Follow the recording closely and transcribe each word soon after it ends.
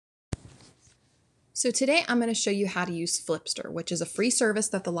So today I'm going to show you how to use Flipster, which is a free service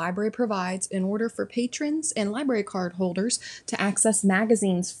that the library provides in order for patrons and library card holders to access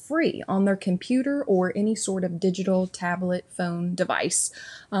magazines free on their computer or any sort of digital tablet phone device.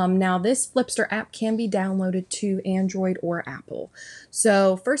 Now this Flipster app can be downloaded to Android or Apple.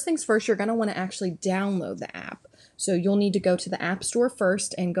 So first things first, you're going to want to actually download the app. So you'll need to go to the App Store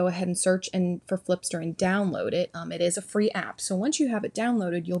first and go ahead and search for Flipster and download it. It is a free app. So once you have it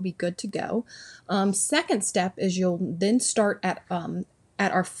downloaded, you'll be good to go. Second step is you'll then start at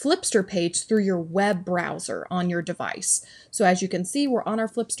our Flipster page through your web browser on your device. So as you can see, we're on our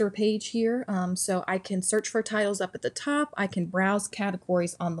Flipster page here. So I can search for titles up at the top. I can browse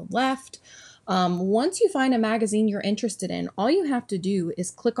categories on the left. Once you find a magazine you're interested in, all you have to do is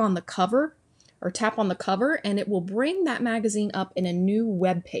click on the cover or tap on the cover, and it will bring that magazine up in a new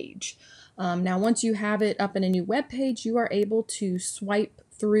web page. Now, once you have it up in a new web page, you are able to swipe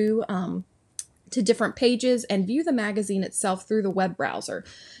through to different pages and view the magazine itself through the web browser.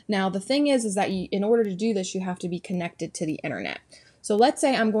 Now, the thing is that in order to do this, you have to be connected to the internet. So let's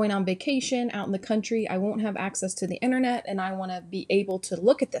say I'm going on vacation out in the country, I won't have access to the internet, and I want to be able to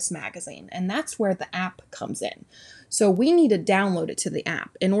look at this magazine, and that's where the app comes in. So we need to download it to the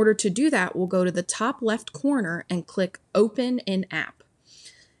app. In order to do that, we'll go to the top left corner and click Open in App.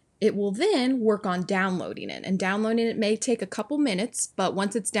 It will then work on downloading it, and downloading it may take a couple minutes, but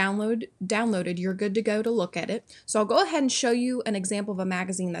once it's downloaded, you're good to go to look at it. So I'll go ahead and show you an example of a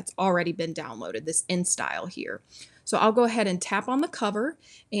magazine that's already been downloaded, this In Style here. So I'll go ahead and tap on the cover,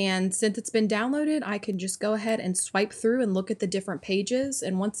 and since it's been downloaded, I can just go ahead and swipe through and look at the different pages.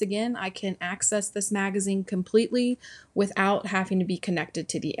 And once again, I can access this magazine completely without having to be connected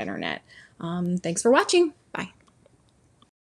to the internet. Thanks for watching. Bye.